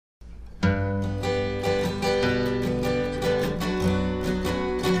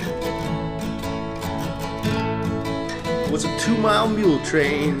2-mile mule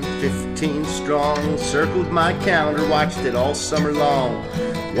train, 15 strong, circled my calendar, watched it all summer long.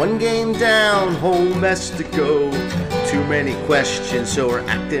 1 game down, whole mess to go. Too many questions, so we're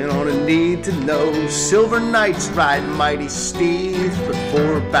acting on a need to know. Silver Knights ride mighty steeds, but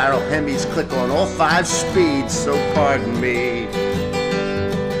 4-barrel Hemis click on all 5 speeds, so pardon me.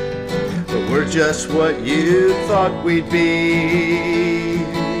 But we're just what you thought we'd be.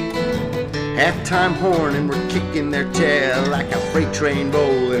 Halftime horn and we're kicking their tail like a freight train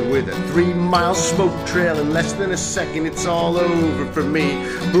rolling with a 3-mile smoke trail. In less than a second it's all over for me.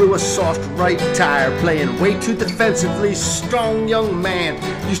 Blew a soft right tire, playing way too defensively. Strong young man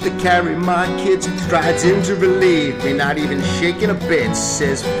used to carry my kids, strides in to relieve me, not even shaking a bit,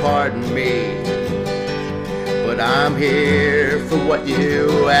 says pardon me. But I'm here for what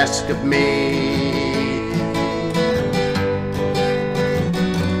you ask of me.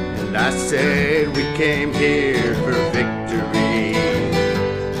 I said we came here for victory.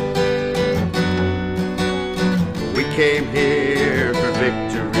 We came here for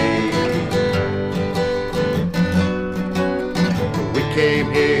victory. We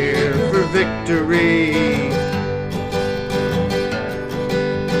came here for victory.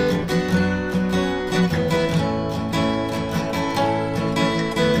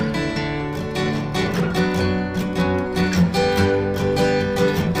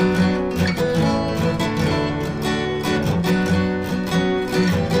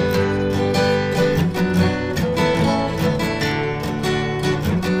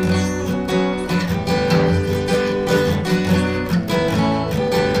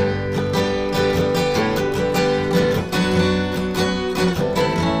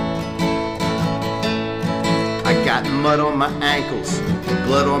 Got mud on my ankles,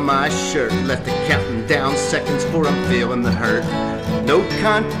 blood on my shirt, left it counting down seconds before I'm feeling the hurt. No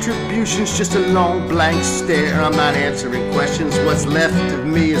contributions, just a long blank stare. I'm not answering questions, what's left of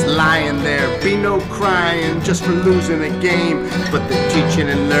me is lying there. Be no crying just for losing a game, but the teaching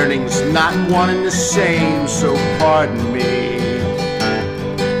and learning's not one and the same, so pardon me.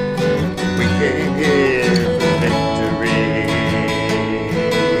 We came here for victory.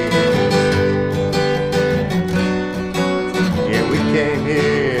 Came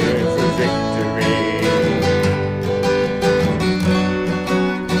here for victory.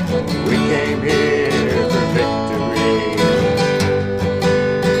 We came here for victory.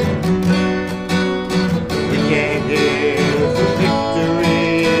 We came here